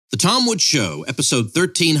The Tom Woods Show, episode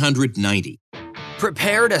 1390.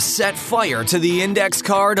 Prepare to set fire to the index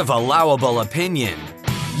card of allowable opinion.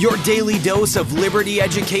 Your daily dose of liberty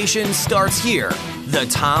education starts here. The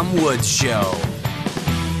Tom Woods Show.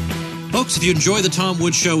 Folks, if you enjoy the Tom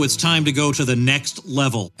Woods Show, it's time to go to the next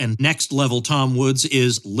level. And next level Tom Woods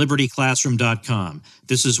is libertyclassroom.com.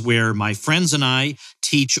 This is where my friends and I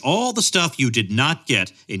teach all the stuff you did not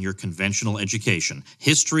get in your conventional education.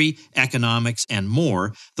 History, economics, and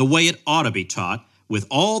more, the way it ought to be taught, with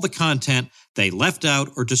all the content they left out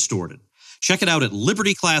or distorted. Check it out at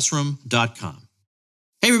libertyclassroom.com.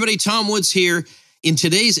 Hey everybody, Tom Woods here. In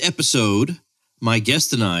today's episode, my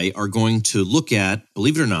guest and I are going to look at,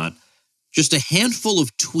 believe it or not, just a handful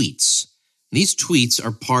of tweets. These tweets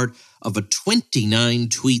are part of a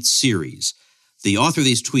 29-tweet series. The author of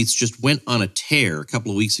these tweets just went on a tear a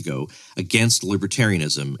couple of weeks ago against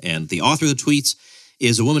libertarianism, and the author of the tweets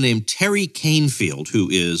is a woman named Terry Canfield, who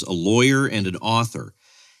is a lawyer and an author.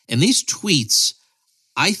 And these tweets,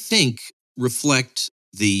 I think, reflect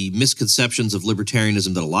the misconceptions of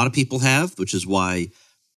libertarianism that a lot of people have, which is why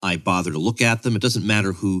I bother to look at them. It doesn't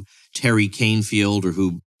matter who Terry Canfield or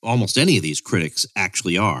who almost any of these critics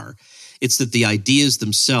actually are. It's that the ideas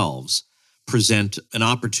themselves present an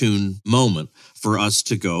opportune moment for us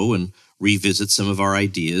to go and revisit some of our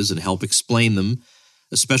ideas and help explain them,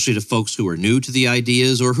 especially to folks who are new to the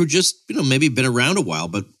ideas or who just, maybe been around a while,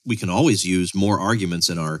 but we can always use more arguments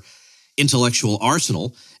in our intellectual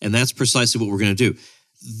arsenal, and that's precisely what we're going to do.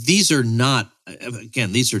 These are not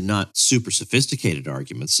super sophisticated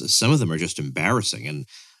arguments. Some of them are just embarrassing, and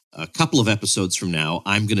a couple of episodes from now,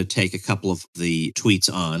 I'm going to take a couple of the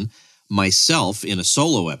tweets on myself in a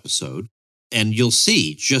solo episode, and you'll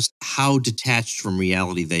see just how detached from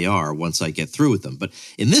reality they are once I get through with them. But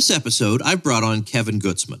in this episode, I brought on Kevin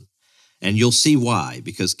Gutzman, and you'll see why,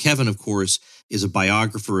 because Kevin, of course, is a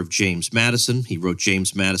biographer of James Madison. He wrote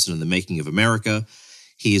James Madison and the Making of America.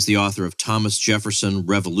 He is the author of Thomas Jefferson,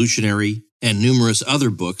 Revolutionary, and numerous other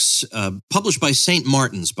books, published by St.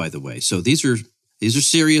 Martin's, by the way. So these are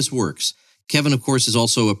serious works. Kevin, of course, is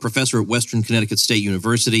also a professor at Western Connecticut State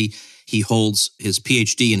University. He holds his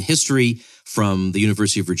PhD in history from the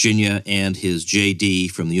University of Virginia and his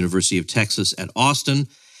JD from the University of Texas at Austin.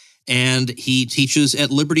 And he teaches at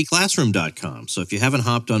libertyclassroom.com. So if you haven't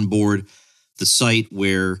hopped on board the site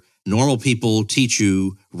where normal people teach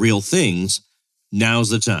you real things, now's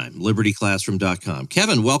the time, libertyclassroom.com.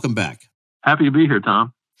 Kevin, welcome back. Happy to be here,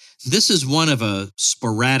 Tom. This is one of a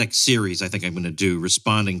sporadic series I think I'm going to do,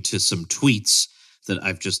 responding to some tweets that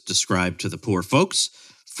I've just described to the poor folks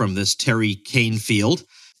from this Terry Canfield.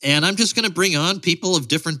 And I'm just going to bring on people of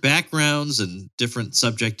different backgrounds and different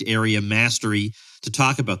subject area mastery to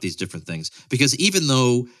talk about these different things. Because even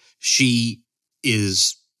though she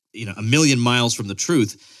is, a million miles from the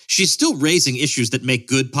truth, she's still raising issues that make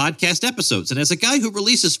good podcast episodes. And as a guy who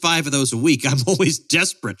releases 5 of those a week, I'm always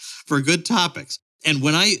desperate for good topics. And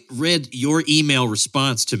when I read your email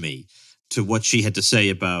response to me to what she had to say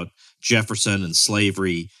about Jefferson and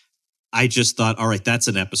slavery, I just thought, all right, that's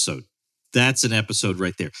an episode. That's an episode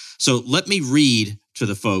right there. So let me read to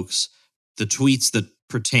the folks the tweets that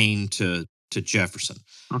pertain to Jefferson.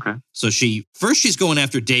 Okay. So she's going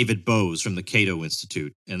after David Bose from the Cato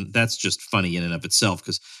Institute, and that's just funny in and of itself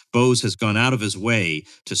because Bose has gone out of his way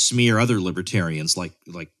to smear other libertarians like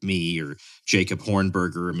me or Jacob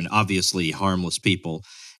Hornberger, obviously harmless people,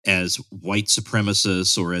 as white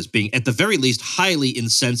supremacists or as being, at the very least, highly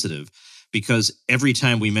insensitive because every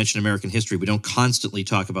time we mention American history, we don't constantly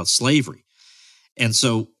talk about slavery. And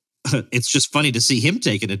so it's just funny to see him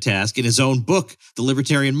taken to task in his own book, The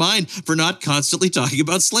Libertarian Mind, for not constantly talking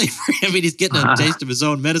about slavery. He's getting a taste of his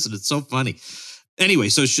own medicine. It's so funny. Anyway,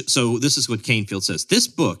 so this is what Canfield says. This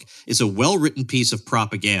book is a well-written piece of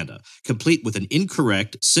propaganda, complete with an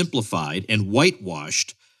incorrect, simplified, and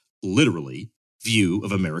whitewashed, literally, view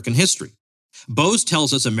of American history. Bose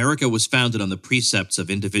tells us America was founded on the precepts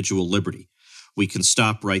of individual liberty. We can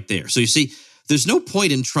stop right there. So you see, there's no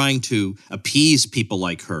point in trying to appease people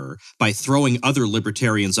like her by throwing other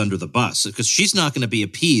libertarians under the bus, because she's not going to be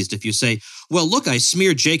appeased if you say, well, look, I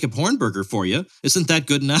smeared Jacob Hornberger for you. Isn't that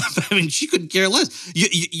good enough? She couldn't care less.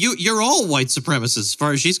 You're all white supremacists as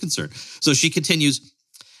far as she's concerned. So she continues,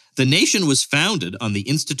 the nation was founded on the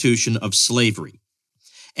institution of slavery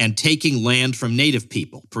and taking land from native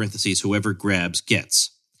people, parentheses, whoever grabs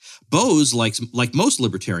gets. Bose, like most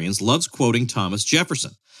libertarians, loves quoting Thomas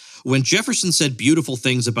Jefferson. When Jefferson said beautiful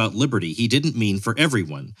things about liberty, he didn't mean for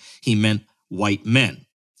everyone. He meant white men.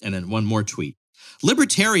 And then one more tweet.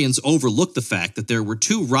 Libertarians overlook the fact that there were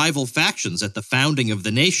 2 rival factions at the founding of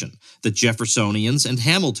the nation, the Jeffersonians and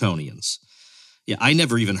Hamiltonians. Yeah, I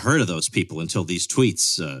never even heard of those people until these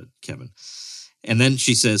tweets, Kevin. And then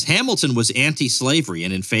she says, Hamilton was anti-slavery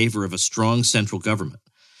and in favor of a strong central government.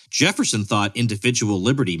 Jefferson thought individual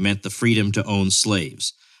liberty meant the freedom to own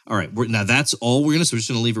slaves. All right, now that's all we're going to say. We're just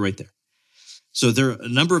going to leave it right there. So there are a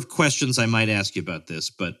number of questions I might ask you about this,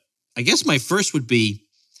 but I guess my first would be,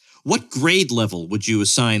 what grade level would you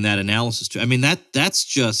assign that analysis to? I mean,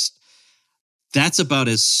 that's about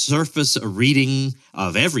as surface a reading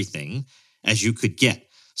of everything as you could get.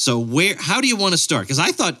 So how do you want to start? Because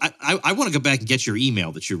I thought I want to go back and get your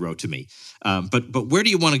email that you wrote to me. But where do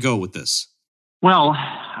you want to go with this? Well,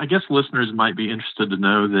 I guess listeners might be interested to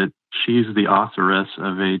know that she's the authoress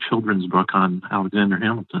of a children's book on Alexander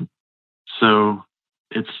Hamilton. So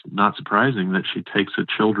it's not surprising that she takes a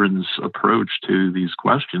children's approach to these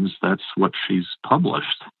questions. That's what she's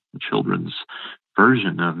published, the children's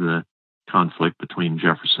version of the conflict between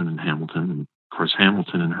Jefferson and Hamilton. And of course,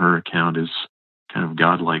 Hamilton in her account is kind of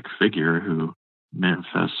godlike figure who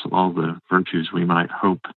manifests all the virtues we might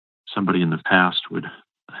hope somebody in the past would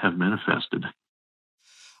have manifested.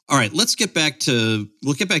 All right, we'll get back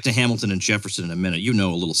to Hamilton and Jefferson in a minute. You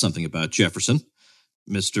know a little something about Jefferson,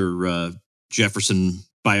 Mr. Jefferson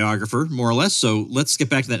biographer, more or less. So let's get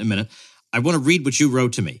back to that in a minute. I want to read what you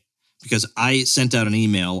wrote to me because I sent out an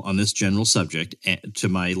email on this general subject to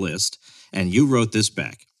my list, and you wrote this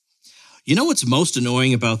back. You know what's most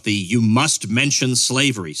annoying about the you must mention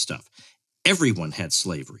slavery stuff? Everyone had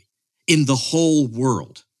slavery in the whole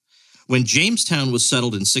world. When Jamestown was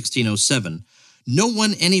settled in 1607, no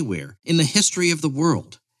one anywhere in the history of the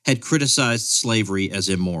world had criticized slavery as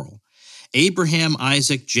immoral. Abraham,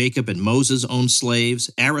 Isaac, Jacob, and Moses owned slaves.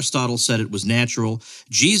 Aristotle said it was natural.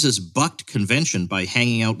 Jesus bucked convention by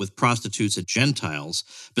hanging out with prostitutes and Gentiles,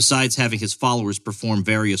 besides having his followers perform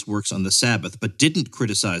various works on the Sabbath, but didn't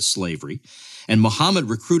criticize slavery. And Muhammad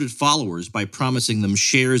recruited followers by promising them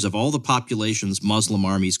shares of all the populations Muslim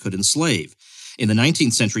armies could enslave. In the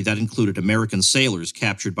 19th century, that included American sailors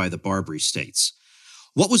captured by the Barbary states.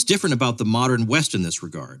 What was different about the modern West in this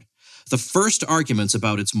regard? The first arguments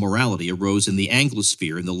about its morality arose in the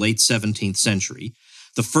Anglosphere in the late 17th century.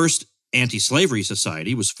 The first anti-slavery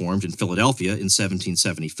society was formed in Philadelphia in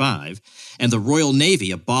 1775, and the Royal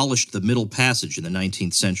Navy abolished the Middle Passage in the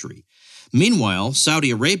 19th century. Meanwhile, Saudi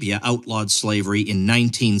Arabia outlawed slavery in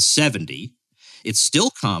 1970. It's still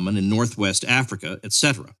common in Northwest Africa,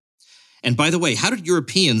 etc. And by the way, how did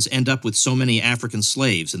Europeans end up with so many African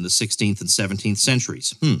slaves in the 16th and 17th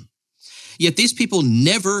centuries? Yet these people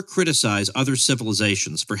never criticize other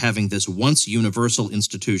civilizations for having this once universal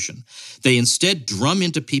institution. They instead drum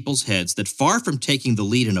into people's heads that far from taking the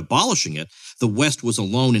lead in abolishing it, the West was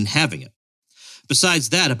alone in having it. Besides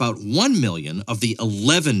that, about 1 million of the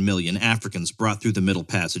 11 million Africans brought through the Middle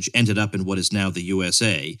Passage ended up in what is now the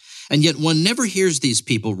USA, and yet one never hears these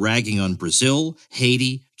people ragging on Brazil,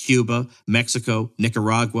 Haiti, Cuba, Mexico,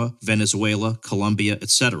 Nicaragua, Venezuela, Colombia,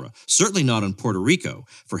 etc., certainly not on Puerto Rico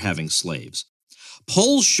for having slaves.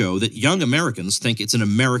 Polls show that young Americans think it's an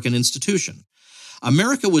American institution.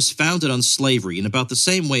 America was founded on slavery in about the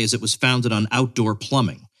same way as it was founded on outdoor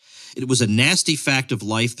plumbing. It was a nasty fact of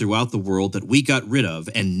life throughout the world that we got rid of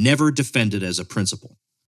and never defended as a principle.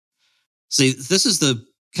 See, this is the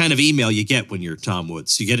kind of email you get when you're Tom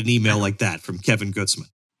Woods. You get an email like that from Kevin Gutzman.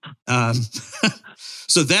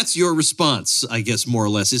 So that's your response, I guess, more or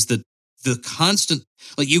less, is that the constant,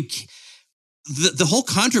 the whole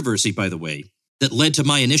controversy, by the way, that led to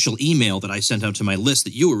my initial email that I sent out to my list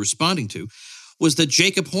that you were responding to, was that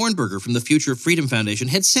Jacob Hornberger from the Future of Freedom Foundation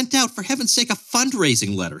had sent out, for heaven's sake, a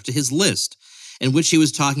fundraising letter to his list in which he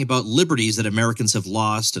was talking about liberties that Americans have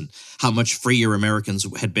lost and how much freer Americans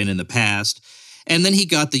had been in the past. And then he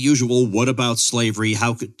got the usual, what about slavery?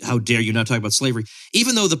 How dare you not talk about slavery?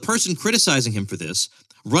 Even though the person criticizing him for this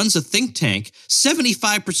runs a think tank,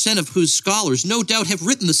 75% of whose scholars no doubt have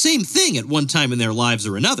written the same thing at one time in their lives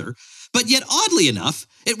or another. But yet, oddly enough,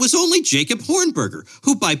 it was only Jacob Hornberger,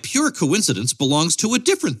 who by pure coincidence belongs to a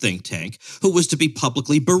different think tank, who was to be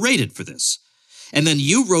publicly berated for this. And then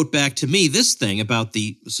you wrote back to me this thing about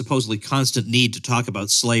the supposedly constant need to talk about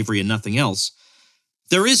slavery and nothing else.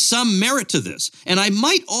 There is some merit to this. And I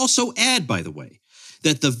might also add, by the way,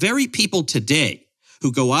 that the very people today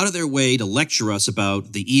who go out of their way to lecture us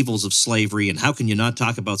about the evils of slavery and how can you not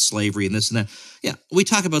talk about slavery and this and that. Yeah, we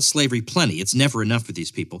talk about slavery plenty. It's never enough for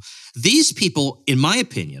these people. These people, in my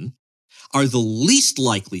opinion, are the least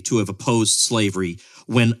likely to have opposed slavery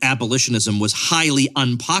when abolitionism was highly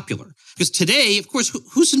unpopular. Because today, of course,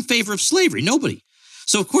 who's in favor of slavery? Nobody.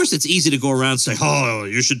 So, of course, it's easy to go around and say, oh,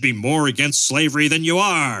 you should be more against slavery than you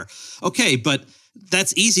are. Okay, but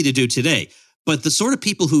that's easy to do today. But the sort of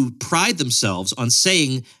people who pride themselves on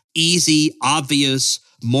saying easy, obvious,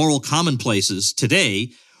 moral commonplaces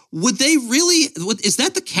today, would they really, is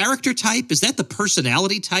that the character type? Is that the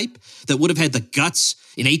personality type that would have had the guts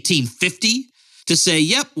in 1850 to say,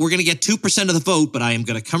 yep, we're going to get 2% of the vote, but I am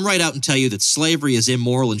going to come right out and tell you that slavery is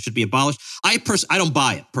immoral and should be abolished? I don't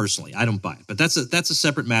buy it personally. I don't buy it. But that's a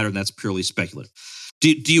separate matter, and that's purely speculative.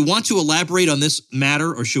 Do you want to elaborate on this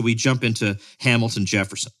matter, or should we jump into Hamilton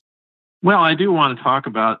Jefferson? Well, I do want to talk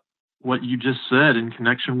about what you just said in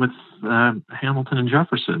connection with Hamilton and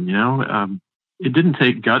Jefferson. It didn't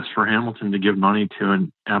take guts for Hamilton to give money to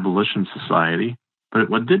an abolition society, but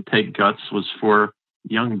what did take guts was for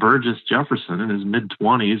young Burgess Jefferson in his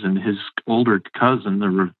mid-20s and his older cousin,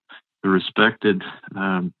 the respected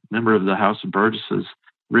member of the House of Burgesses,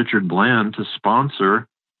 Richard Bland, to sponsor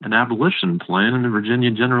an abolition plan in the Virginia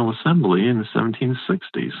General Assembly in the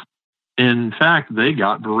 1760s. In fact, they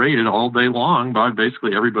got berated all day long by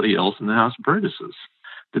basically everybody else in the House of Burgesses.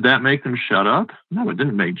 Did that make them shut up? No, it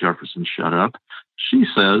didn't make Jefferson shut up. She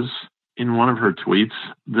says in one of her tweets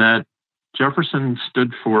that Jefferson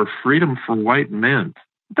stood for freedom for white men.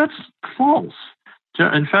 That's false.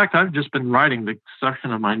 In fact, I've just been writing the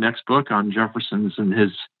section of my next book on Jefferson's and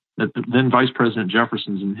then Vice President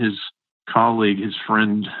Jefferson's and his colleague, his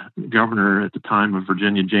friend, governor at the time of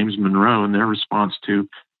Virginia, James Monroe, and their response to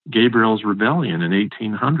Gabriel's Rebellion in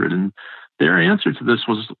 1800. And their answer to this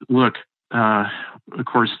was, look, of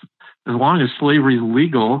course, as long as slavery is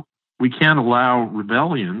legal, we can't allow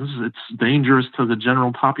rebellions. It's dangerous to the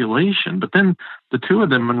general population. But then the two of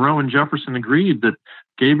them, Monroe and Jefferson, agreed that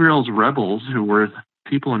Gabriel's rebels, who were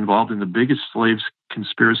people involved in the biggest slaves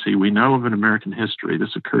conspiracy we know of in American history,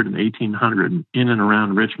 this occurred in 1800 in and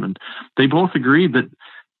around Richmond, they both agreed that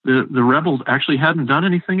the rebels actually hadn't done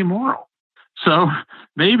anything immoral. So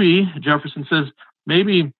maybe, Jefferson says,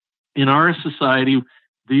 maybe in our society,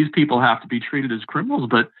 these people have to be treated as criminals,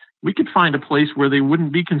 but we could find a place where they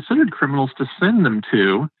wouldn't be considered criminals to send them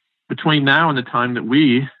to between now and the time that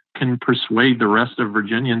we can persuade the rest of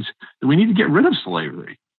Virginians that we need to get rid of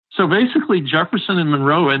slavery. So basically, Jefferson and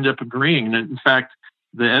Monroe end up agreeing. And in fact,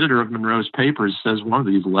 the editor of Monroe's papers says one of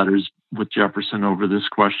these letters with Jefferson over this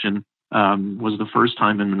question was the first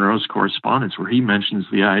time in Monroe's correspondence where he mentions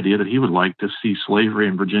the idea that he would like to see slavery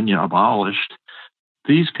in Virginia abolished.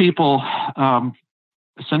 These people,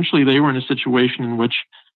 essentially, they were in a situation in which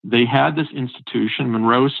they had this institution.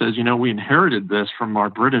 Monroe says, we inherited this from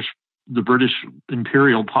the British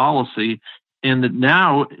imperial policy, and that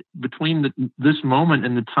now, between this moment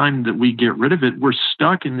and the time that we get rid of it, we're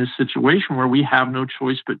stuck in this situation where we have no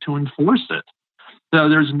choice but to enforce it. So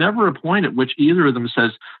there's never a point at which either of them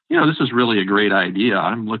says, this is really a great idea.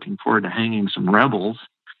 I'm looking forward to hanging some rebels.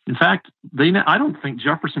 In fact, I don't think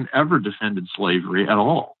Jefferson ever defended slavery at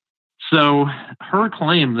all. So her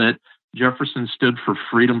claim that Jefferson stood for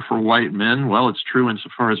freedom for white men, well, it's true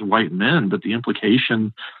insofar as white men, but the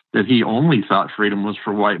implication that he only thought freedom was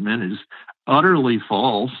for white men is utterly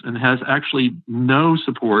false and has actually no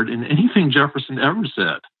support in anything Jefferson ever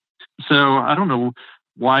said. So I don't know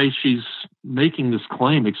why she's making this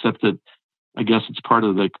claim, except that I guess it's part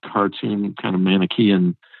of the cartoon kind of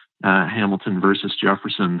Manichaean Hamilton versus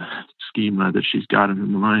Jefferson schema that she's got in her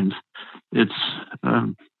mind. It's,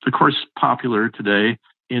 of course, popular today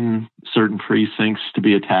in certain precincts to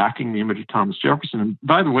be attacking the image of Thomas Jefferson. And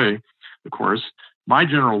by the way, of course, my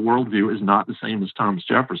general worldview is not the same as Thomas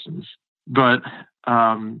Jefferson's. But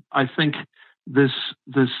I think this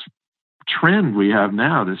trend we have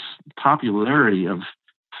now, this popularity of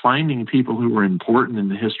finding people who were important in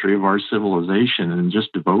the history of our civilization and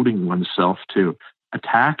just devoting oneself to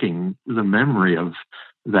attacking the memory of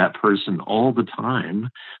that person all the time.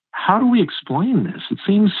 How do we explain this? It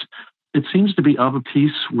seems to be of a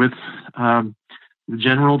piece with the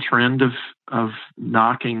general trend of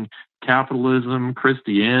knocking capitalism,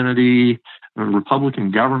 Christianity, the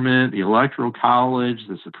Republican government, the Electoral College,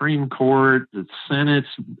 the Supreme Court, the Senate's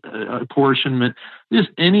apportionment, just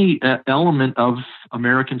any element of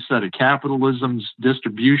American set of capitalism's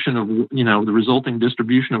distribution of, the resulting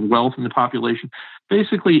distribution of wealth in the population.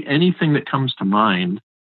 Basically, anything that comes to mind,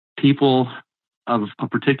 people of a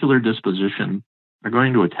particular disposition are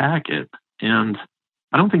going to attack it. And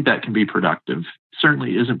I don't think that can be productive. It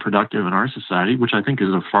certainly isn't productive in our society, which I think is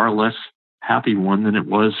a far less happy one than it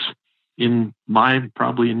was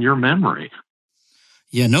probably in your memory.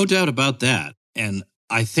 Yeah, no doubt about that. And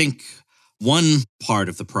I think one part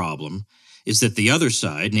of the problem is that the other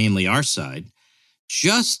side, namely our side,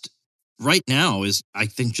 just right now is, I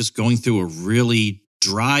think, just going through a really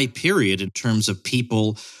dry period in terms of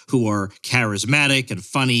people who are charismatic and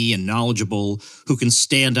funny and knowledgeable, who can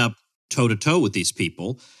stand up toe-to-toe with these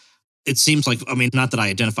people. It seems like, I mean, not that I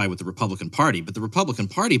identify with the Republican Party, but the Republican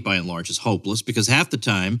Party, by and large, is hopeless because half the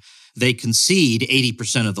time they concede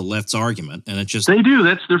 80% of the left's argument, and it just... They do.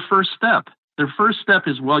 That's their first step. Their first step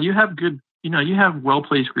is, well, you have good, you have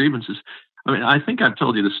well-placed grievances. I mean, I think I've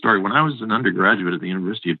told you the story. When I was an undergraduate at the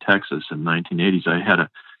University of Texas in the 1980s, I had a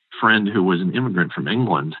friend who was an immigrant from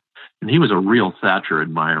England, and he was a real Thatcher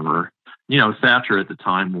admirer. Thatcher at the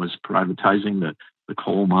time was privatizing the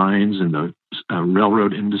coal mines and the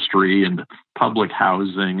railroad industry and public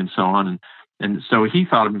housing and so on. And so he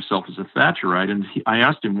thought of himself as a Thatcherite. And I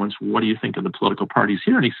asked him once, what do you think of the political parties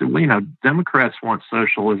here? And he said, well, Democrats want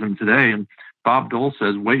socialism today. And Bob Dole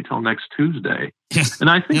says, wait till next Tuesday. And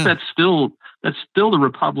I think that's still the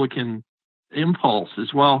Republican impulse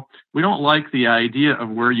as well. We don't like the idea of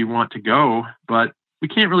where you want to go, but we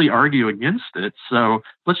can't really argue against it. So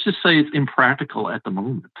let's just say it's impractical at the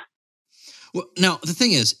moment. Well, now, the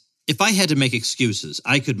thing is, if I had to make excuses,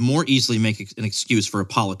 I could more easily make an excuse for a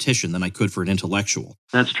politician than I could for an intellectual.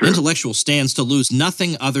 That's true. An intellectual stands to lose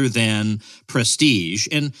nothing other than prestige,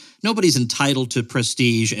 and nobody's entitled to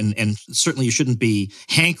prestige, and certainly you shouldn't be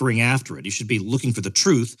hankering after it. You should be looking for the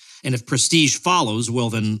truth, and if prestige follows, well,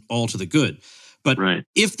 then all to the good. But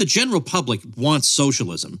if the general public wants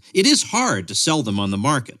socialism, it is hard to sell them on the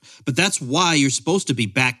market. But that's why you're supposed to be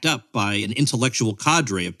backed up by an intellectual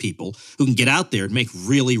cadre of people who can get out there and make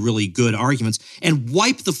really, really good arguments and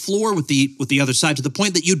wipe the floor with the other side to the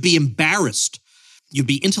point that you'd be embarrassed. You'd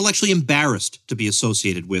be intellectually embarrassed to be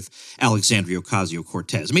associated with Alexandria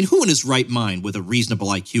Ocasio-Cortez. I mean, who in his right mind with a reasonable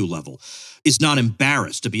IQ level is not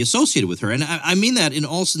embarrassed to be associated with her? And I mean that in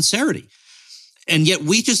all sincerity. And yet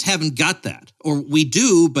we just haven't got that. Or we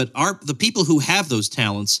do, but the people who have those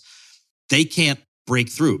talents, they can't break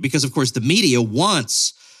through. Because, of course, the media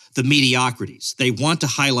wants the mediocrities. They want to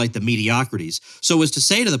highlight the mediocrities so as to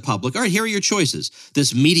say to the public, all right, here are your choices.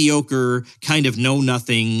 This mediocre, kind of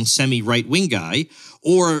know-nothing, semi-right-wing guy,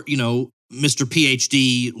 or, Mr.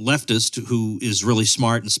 PhD leftist who is really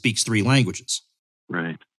smart and speaks 3 languages.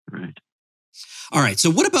 Right. All right, so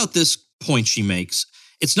what about this point she makes?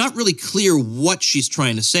 It's not really clear what she's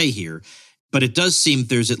trying to say here, but it does seem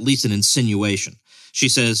there's at least an insinuation. She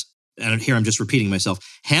says, and here I'm just repeating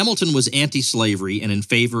myself, Hamilton was anti-slavery and in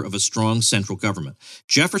favor of a strong central government.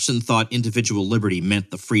 Jefferson thought individual liberty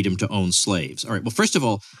meant the freedom to own slaves. All right, well, first of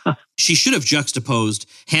all, she should have juxtaposed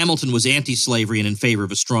Hamilton was anti-slavery and in favor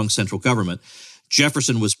of a strong central government.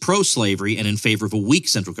 Jefferson was pro-slavery and in favor of a weak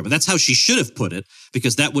central government. That's how she should have put it,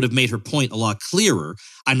 because that would have made her point a lot clearer.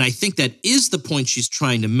 And I think that is the point she's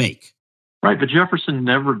trying to make. Right, but Jefferson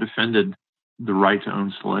never defended the right to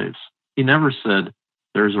own slaves. He never said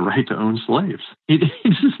there's a right to own slaves. He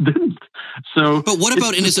just didn't. So, but what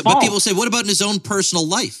about but people say, what about in his own personal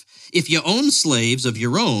life? If you own slaves of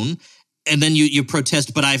your own, and then you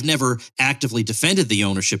protest, but I've never actively defended the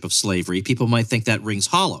ownership of slavery, people might think that rings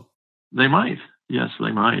hollow. They might. Yes,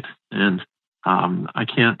 they might. And I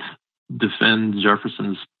can't defend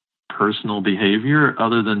Jefferson's personal behavior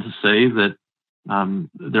other than to say that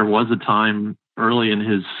there was a time early in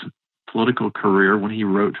his political career when he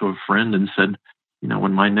wrote to a friend and said,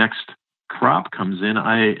 when my next crop comes in,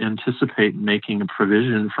 I anticipate making a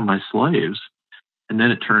provision for my slaves. And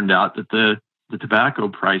then it turned out that the tobacco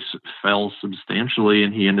price fell substantially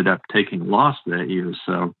and he ended up taking a loss that year.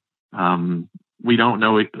 So we don't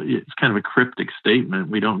know. It's kind of a cryptic statement.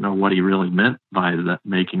 We don't know what he really meant by that,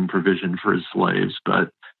 making provision for his slaves. But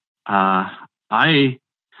I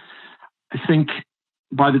think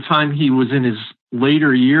by the time he was in his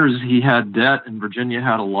later years, he had debt, and Virginia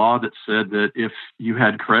had a law that said that if you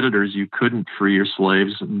had creditors, you couldn't free your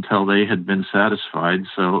slaves until they had been satisfied.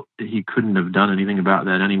 So he couldn't have done anything about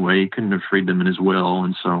that anyway. He couldn't have freed them in his will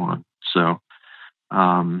and so on. So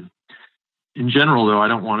in general, though, I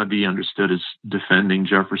don't want to be understood as defending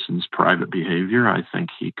Jefferson's private behavior. I think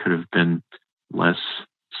he could have been less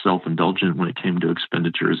self-indulgent when it came to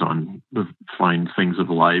expenditures on the fine things of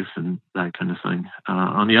life and that kind of thing.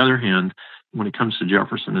 On the other hand, when it comes to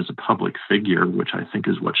Jefferson as a public figure, which I think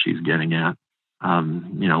is what she's getting at,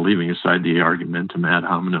 leaving aside the argumentum ad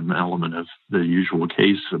hominem element of the usual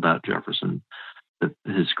case about Jefferson that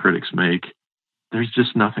his critics make, there's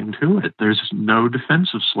just nothing to it. There's no defense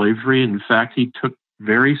of slavery. In fact, he took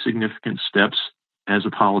very significant steps as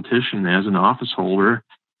a politician, as an office holder,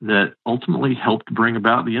 that ultimately helped bring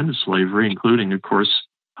about the end of slavery, including, of course,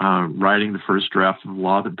 writing the first draft of the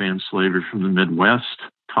law that banned slavery from the Midwest,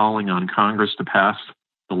 calling on Congress to pass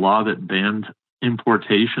the law that banned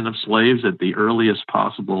importation of slaves at the earliest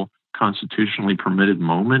possible constitutionally permitted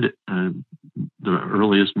moment, the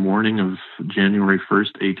earliest morning of January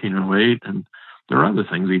 1st, 1808, and there are other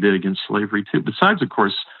things he did against slavery too. Besides, of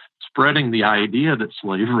course, spreading the idea that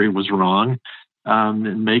slavery was wrong,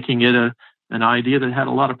 and making it an idea that had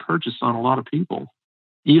a lot of purchase on a lot of people.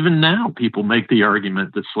 Even now, people make the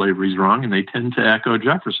argument that slavery is wrong, and they tend to echo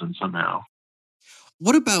Jefferson somehow.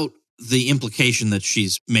 What about the implication that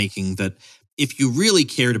she's making that if you really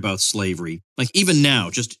cared about slavery, like even now,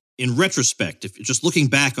 just in retrospect, if just looking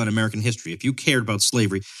back on American history, if you cared about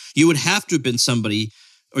slavery, you would have to have been somebody,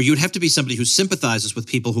 or you would have to be somebody who sympathizes with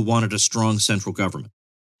people who wanted a strong central government?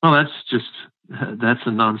 Well, that's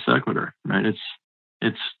a non sequitur, right?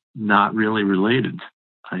 It's not really related,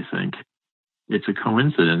 I think. It's a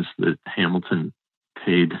coincidence that Hamilton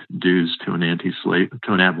paid dues to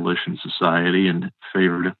an abolition society and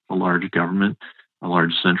favored a large government, a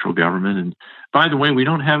large central government. And by the way, we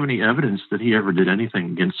don't have any evidence that he ever did anything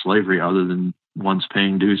against slavery other than once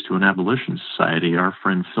paying dues to an abolition society. Our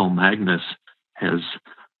friend Phil Magnus has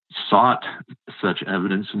sought such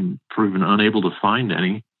evidence and proven unable to find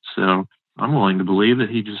any. So I'm willing to believe that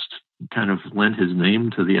he just kind of lent his name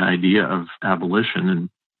to the idea of abolition and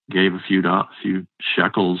gave a few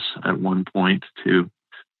shekels at one point to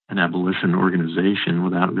an abolition organization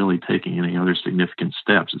without really taking any other significant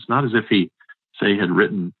steps. It's not as if he, say, had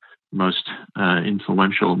written the most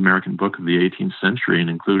influential American book of the 18th century and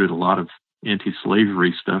included a lot of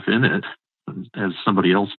anti-slavery stuff in it, as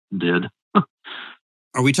somebody else did.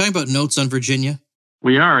 Are we talking about Notes on Virginia?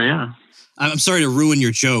 We are, yeah. I'm sorry to ruin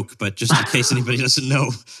your joke, but just in case anybody doesn't know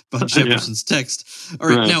about Jefferson's text. All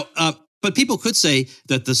right. Now, but people could say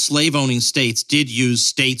that the slave-owning states did use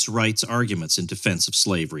states' rights arguments in defense of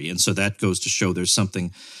slavery, and so that goes to show there's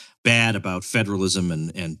something bad about federalism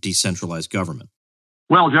and decentralized government.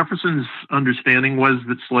 Well, Jefferson's understanding was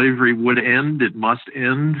that slavery would end. It must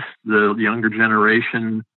end. The younger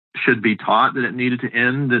generation should be taught that it needed to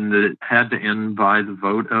end and that it had to end by the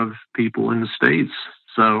vote of people in the states.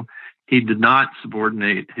 So he did not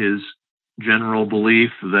subordinate his general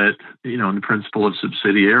belief that, in the principle of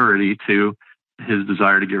subsidiarity to his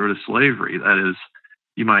desire to get rid of slavery. That is,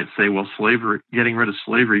 you might say, well, getting rid of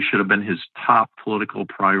slavery should have been his top political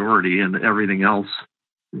priority, and everything else,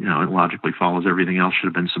 it logically follows everything else should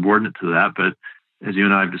have been subordinate to that. But as you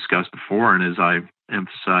and I have discussed before, and as I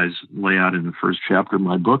lay out in the first chapter of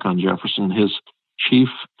my book on Jefferson, his chief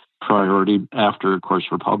priority after, of course,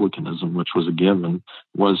 republicanism, which was a given,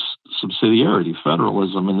 was subsidiarity,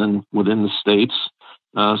 federalism, and then within the states,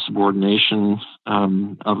 subordination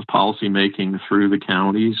of policymaking through the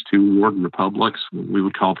counties to ward republics, what we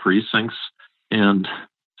would call precincts. And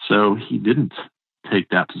so he didn't take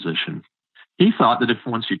that position. He thought that if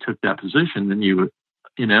once you took that position, then you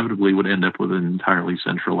inevitably would end up with an entirely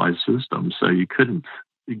centralized system. So you couldn't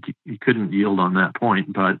yield on that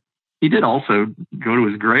point. But he did also go to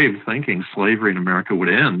his grave thinking slavery in America would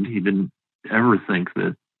end. He didn't ever think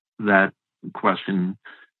that question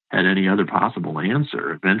had any other possible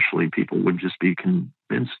answer. Eventually, people would just be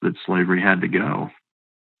convinced that slavery had to go,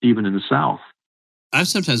 even in the South. I've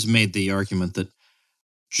sometimes made the argument that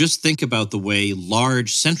just think about the way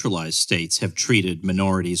large centralized states have treated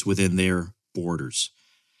minorities within their borders.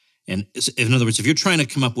 And in other words, if you're trying to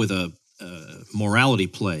come up with a morality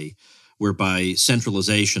play whereby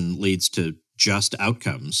centralization leads to just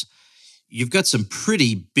outcomes, you've got some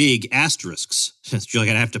pretty big asterisks that you're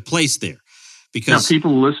going to have to place there. Because now,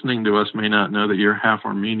 people listening to us may not know that you're half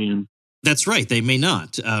Armenian. That's right. They may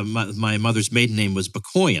not. My mother's maiden name was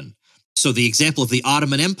Bakoyan. So the example of the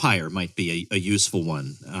Ottoman Empire might be a useful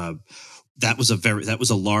one. That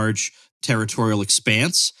was a large territorial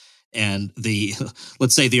expanse. And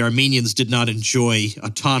let's say the Armenians did not enjoy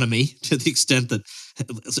autonomy to the extent that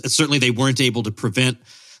certainly they weren't able to prevent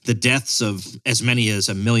the deaths of as many as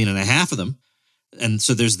 1.5 million of them. And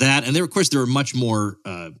so there's that. And there, of course, there are much more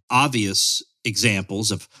obvious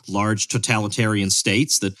examples of large totalitarian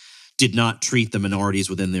states that did not treat the minorities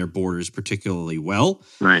within their borders particularly well.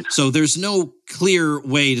 Right. So there's no clear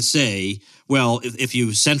way to say, well, if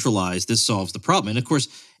you centralize, this solves the problem. And of course,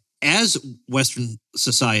 as Western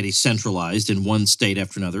society centralized in one state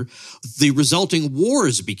after another, the resulting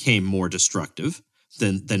wars became more destructive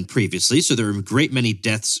than previously. So there are a great many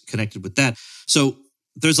deaths connected with that. So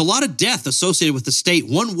there's a lot of death associated with the state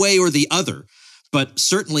one way or the other. But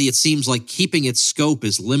certainly it seems like keeping its scope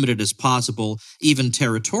as limited as possible, even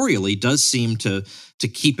territorially, does seem to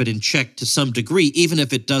keep it in check to some degree, even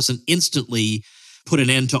if it doesn't instantly put an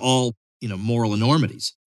end to all, moral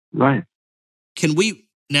enormities. Right. Can we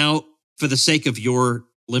now, for the sake of your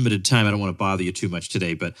limited time, I don't want to bother you too much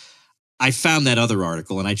today, but I found that other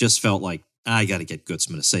article and I just felt like I got to get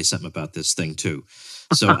Gutzman to say something about this thing too.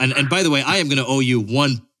 So, and by the way, I am going to owe you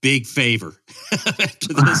one big favor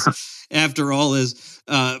after all this,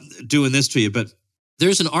 doing this to you. But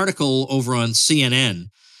there's an article over on CNN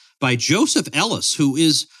by Joseph Ellis, who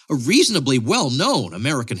is a reasonably well-known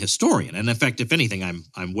American historian. And in fact, if anything,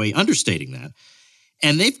 I'm way understating that.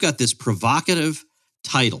 And they've got this provocative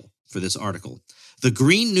title for this article. The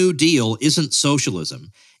Green New Deal isn't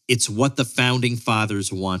socialism. It's what the founding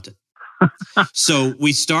fathers wanted. So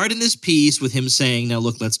we start in this piece with him saying, now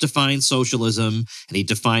look, let's define socialism. And he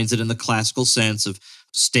defines it in the classical sense of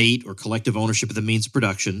state or collective ownership of the means of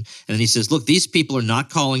production. And then he says, look, these people are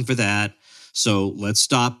not calling for that. So let's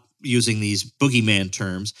stop using these boogeyman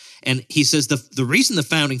terms. And he says the reason the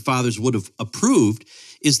founding fathers would have approved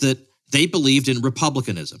is that they believed in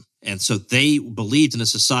republicanism. And so they believed in a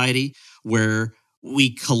society where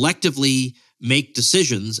we collectively make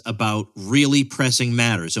decisions about really pressing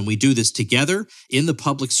matters. And we do this together in the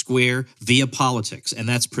public square via politics. And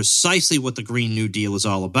that's precisely what the Green New Deal is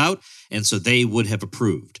all about. And so they would have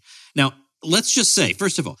approved. Now, let's just say,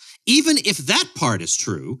 first of all, even if that part is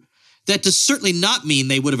true, that does certainly not mean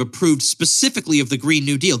they would have approved specifically of the Green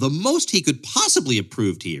New Deal. The most he could possibly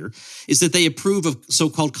approved here is that they approve of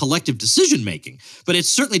so-called collective decision-making, but it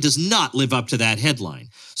certainly does not live up to that headline.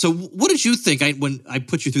 So what did you think when I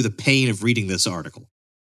put you through the pain of reading this article?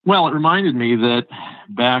 Well, it reminded me that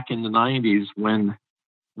back in the 90s when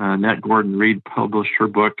Annette Gordon-Reed published her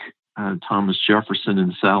book, Thomas Jefferson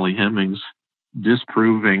and Sally Hemings,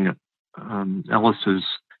 disproving Ellis's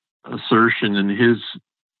assertion in his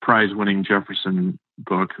prize-winning Jefferson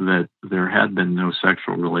book that there had been no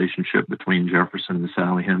sexual relationship between Jefferson and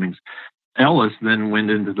Sally Hemings. Ellis then went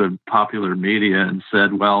into the popular media and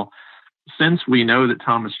said, well, since we know that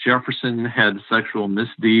Thomas Jefferson had sexual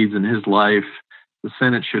misdeeds in his life, the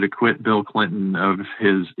Senate should acquit Bill Clinton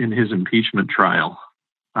in his impeachment trial.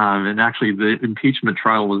 And actually, the impeachment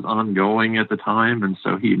trial was ongoing at the time, and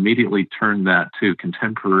so he immediately turned that to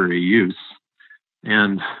contemporary use.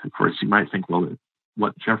 And, of course, you might think, well,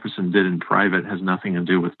 what Jefferson did in private has nothing to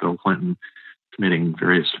do with Bill Clinton committing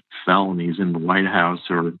various felonies in the White House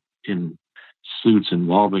or in suits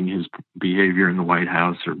involving his behavior in the White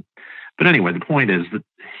House. But anyway, the point is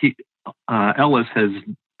that Ellis has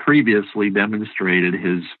previously demonstrated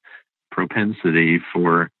his propensity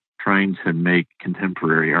for trying to make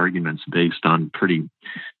contemporary arguments based on pretty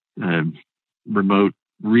remote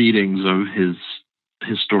readings of his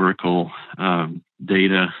historical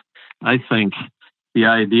data. I think the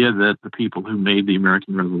idea that the people who made the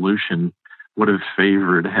American Revolution would have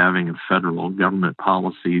favored having a federal government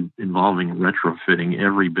policy involving retrofitting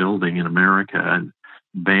every building in America and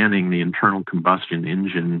banning the internal combustion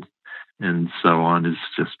engine and so on is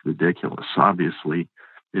just ridiculous. Obviously,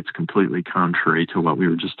 it's completely contrary to what we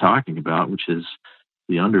were just talking about, which is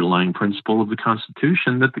the underlying principle of the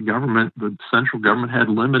Constitution that the central government had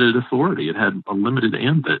limited authority. It had a limited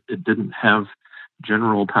ambit. It didn't have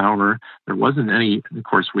general power. There wasn't any, of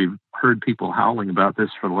course, we've heard people howling about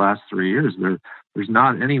this for the last 3 years. There's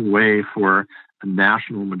not any way for a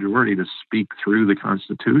national majority to speak through the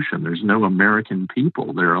Constitution. There's no American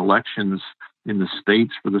people. There are elections in the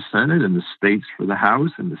states for the Senate, in the states for the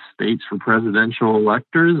House, in the states for presidential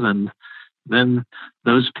electors, and then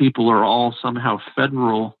those people are all somehow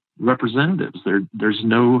federal representatives. There's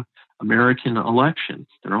no American elections.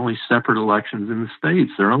 There are only separate elections in the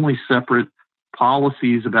states. There are only separate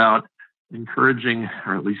policies about encouraging,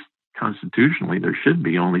 or at least constitutionally, there should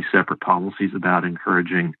be only separate policies about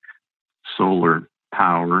encouraging solar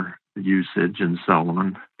power usage and so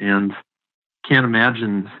on. And can't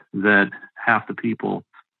imagine that half the people,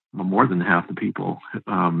 more than half the people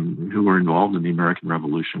who were involved in the American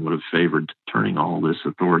Revolution would have favored turning all this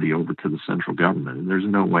authority over to the central government. And there's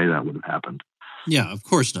no way that would have happened. Yeah, of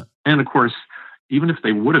course not. And of course, even if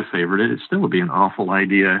they would have favored it, it still would be an awful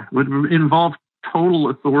idea. It would involve total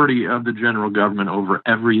authority of the general government over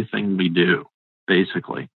everything we do,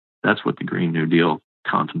 basically. That's what the Green New Deal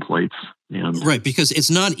contemplates. Right, because it's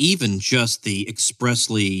not even just the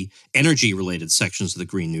expressly energy-related sections of the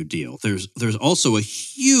Green New Deal. There's also a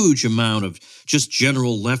huge amount of just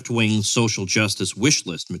general left-wing social justice wish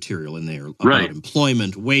list material in there about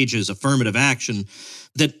employment, wages, affirmative action,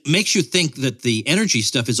 that makes you think that the energy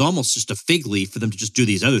stuff is almost just a fig leaf for them to just do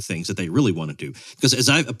these other things that they really want to do. Because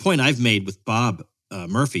a point I've made with Bob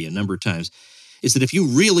Murphy a number of times is that if you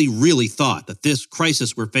really, really thought that this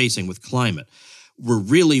crisis we're facing with climate were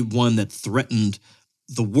really one that threatened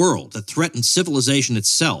the world, that threatened civilization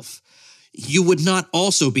itself, you would not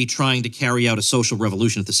also be trying to carry out a social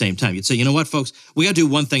revolution at the same time. You'd say, you know what, folks, we got to do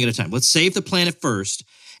one thing at a time. Let's save the planet first,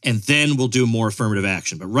 and then we'll do more affirmative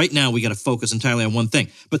action. But right now, we got to focus entirely on one thing.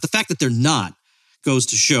 But the fact that they're not goes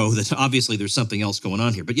to show that obviously there's something else going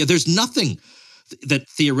on here. But yeah, there's nothing that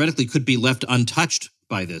theoretically could be left untouched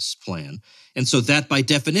by this plan. And so that by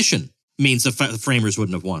definition means the framers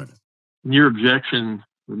wouldn't have wanted it. Your objection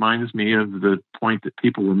reminds me of the point that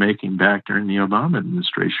people were making back during the Obama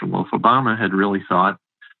administration. Well, if Obama had really thought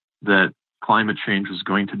that climate change was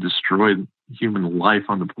going to destroy human life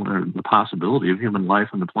on the planet, the possibility of human life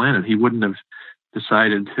on the planet, he wouldn't have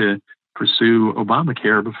decided to pursue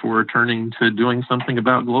Obamacare before turning to doing something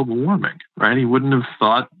about global warming, right? He wouldn't have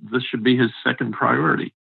thought this should be his second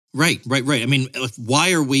priority. Right. I mean,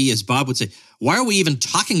 why are we, as Bob would say, why are we even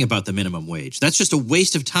talking about the minimum wage? That's just a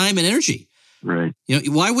waste of time and energy. Right.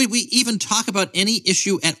 Why would we even talk about any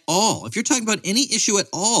issue at all? If you're talking about any issue at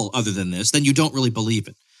all other than this, then you don't really believe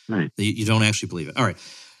it. Right. You don't actually believe it. All right.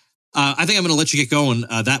 I think I'm going to let you get going.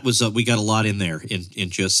 That was we got a lot in there in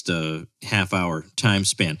just a half-hour time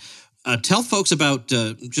span. Tell folks about,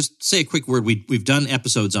 just say a quick word. We've done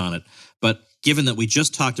episodes on it, but given that we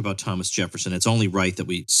just talked about Thomas Jefferson, it's only right that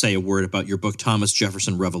we say a word about your book, Thomas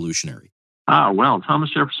Jefferson Revolutionary. Well, Thomas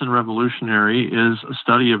Jefferson Revolutionary is a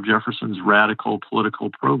study of Jefferson's radical political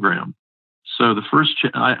program. So the first,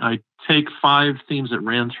 I take 5 themes that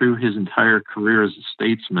ran through his entire career as a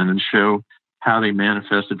statesman and show how they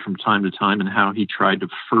manifested from time to time and how he tried to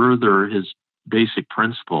further his basic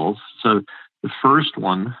principles. So the first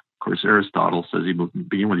one, of course, Aristotle says he will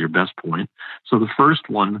begin with your best point. So the first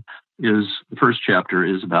chapter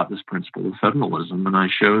is about this principle of federalism. And I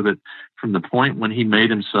show that from the point when he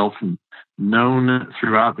made himself known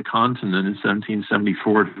throughout the continent in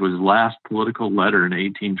 1774 to his last political letter in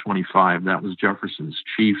 1825, that was Jefferson's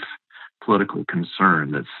chief political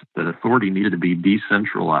concern, that authority needed to be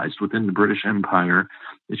decentralized within the British Empire.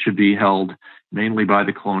 It should be held mainly by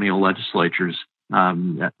the colonial legislatures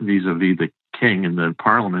vis-a-vis the king and the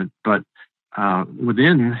parliament, but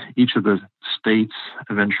within each of the states,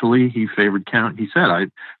 eventually he favored he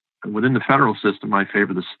said, within the federal system, I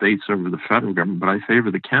favor the states over the federal government, but I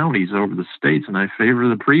favor the counties over the states, and I favor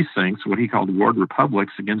the precincts, what he called ward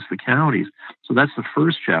republics, against the counties. So that's the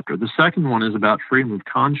first chapter. The second one is about freedom of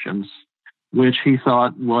conscience, which he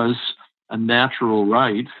thought was a natural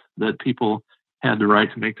right, that people had the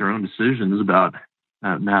right to make their own decisions about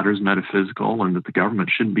matters metaphysical, and that the government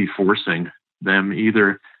shouldn't be forcing them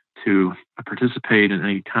either to participate in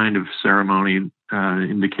any kind of ceremony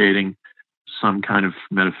indicating some kind of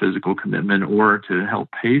metaphysical commitment or to help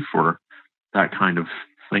pay for that kind of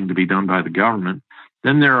thing to be done by the government.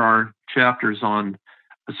 Then there are chapters on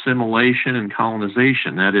assimilation and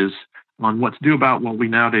colonization, that is, on what to do about what we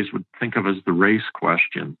nowadays would think of as the race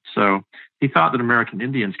question. So he thought that American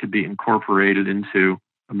Indians could be incorporated into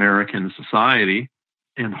American society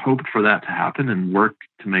and hoped for that to happen and worked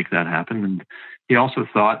to make that happen. And he also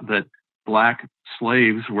thought that Black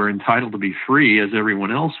slaves were entitled to be free as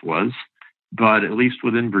everyone else was, but at least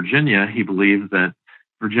within Virginia, he believed that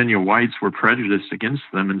Virginia whites were prejudiced against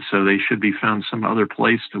them, and so they should be found some other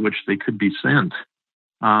place to which they could be sent.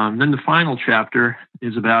 Then the final chapter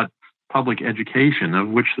is about public education, of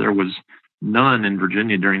which there was none in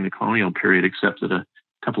Virginia during the colonial period, except that a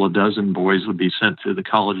couple of dozen boys would be sent to the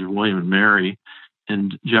College of William and Mary.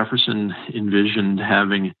 And Jefferson envisioned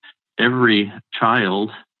having every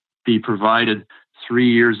child be provided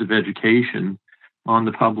 3 years of education on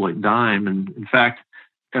the public dime. And in fact,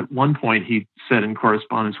 at one point he said in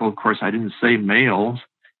correspondence, well, of course, I didn't say males.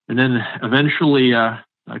 And then eventually a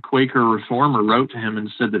Quaker reformer wrote to him and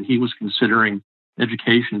said that he was considering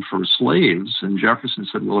education for slaves. And Jefferson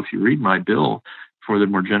said, well, if you read my bill for the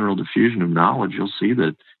more general diffusion of knowledge, you'll see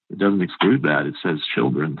that it doesn't exclude that. It says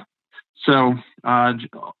children. So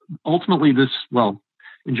ultimately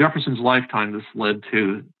in Jefferson's lifetime, this led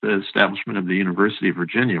to the establishment of the University of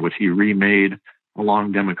Virginia, which he remade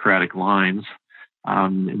along democratic lines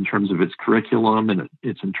in terms of its curriculum and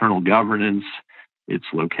its internal governance, its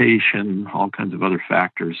location, all kinds of other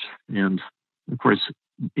factors. And of course,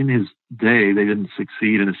 in his day, they didn't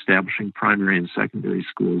succeed in establishing primary and secondary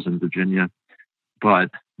schools in Virginia.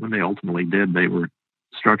 But when they ultimately did, they were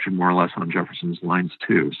structured more or less on Jefferson's lines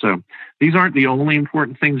too. So these aren't the only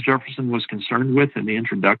important things Jefferson was concerned with. In the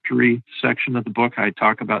introductory section of the book, I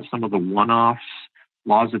talk about some of the one-offs,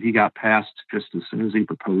 laws that he got passed just as soon as he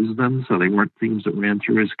proposed them. So they weren't themes that ran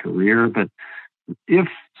through his career. But if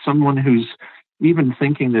someone who's even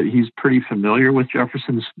thinking that he's pretty familiar with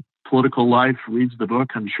Jefferson's political life reads the book,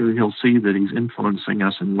 I'm sure he'll see that he's influencing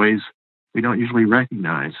us in ways we don't usually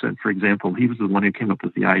recognize. And for example, he was the one who came up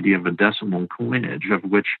with the idea of a decimal coinage, of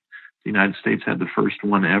which the United States had the first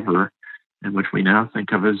one ever, and which we now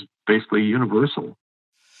think of as basically universal.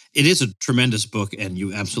 It is a tremendous book, and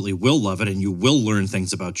you absolutely will love it, and you will learn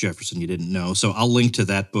things about Jefferson you didn't know. So I'll link to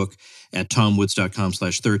that book at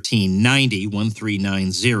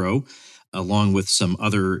tomwoods.com/1390, along with some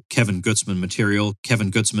other Kevin Gutzman material.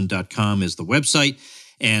 KevinGutzman.com is the website.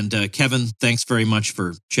 And Kevin, thanks very much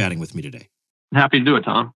for chatting with me today. Happy to do it,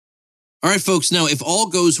 Tom. All right, folks. Now, if all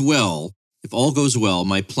goes well,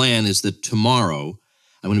 my plan is that tomorrow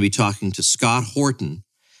I'm going to be talking to Scott Horton,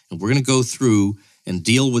 and we're going to go through and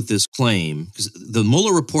deal with this claim, because the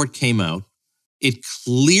Mueller report came out. It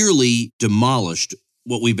clearly demolished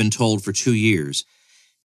what we've been told for 2 years.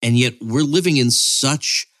 And yet we're living in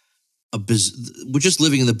such we're just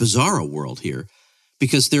living in the bizarro world here,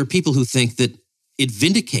 because there are people who think that it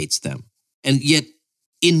vindicates them. And yet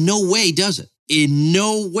in no way does it. In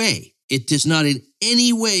no way. It does not in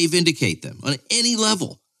any way vindicate them on any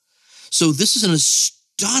level. So this is an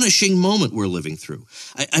astonishing moment we're living through.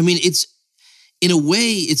 I mean, it's, in a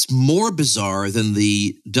way, it's more bizarre than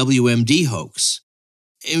the WMD hoax.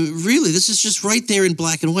 Really, this is just right there in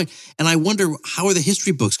black and white. And I wonder, how are the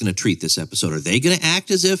history books going to treat this episode? Are they going to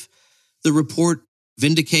act as if the report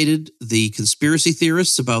vindicated the conspiracy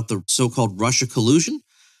theorists about the so-called Russia collusion?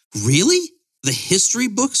 Really? The history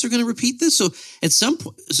books are going to repeat this? So at some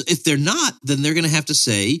point, if they're not, then they're going to have to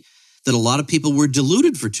say that a lot of people were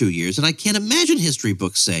deluded for 2 years. And I can't imagine history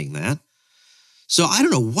books saying that. So I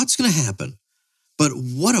don't know what's going to happen. But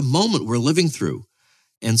what a moment we're living through.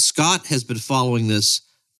 And Scott has been following this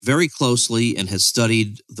very closely and has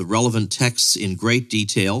studied the relevant texts in great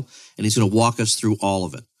detail, and he's going to walk us through all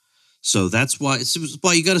of it. So that's why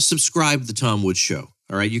you got to subscribe to the Tom Woods Show.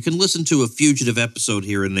 All right, you can listen to a fugitive episode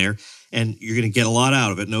here and there, and you're going to get a lot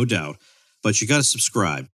out of it, no doubt. But you got to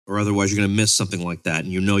subscribe, or otherwise you're going to miss something like that,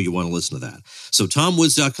 and you know you want to listen to that. So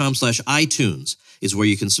TomWoods.com/iTunes is where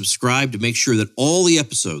you can subscribe to make sure that all the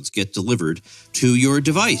episodes get delivered to your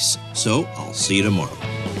device. So I'll see you tomorrow.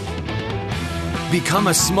 Become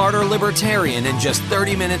a smarter libertarian in just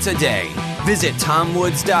 30 minutes a day. Visit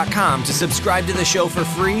TomWoods.com to subscribe to the show for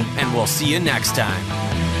free, and we'll see you next time.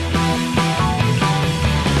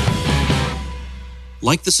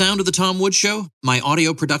 Like the sound of the Tom Woods Show? My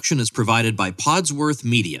audio production is provided by Podsworth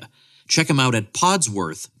Media. Check them out at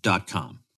podsworth.com.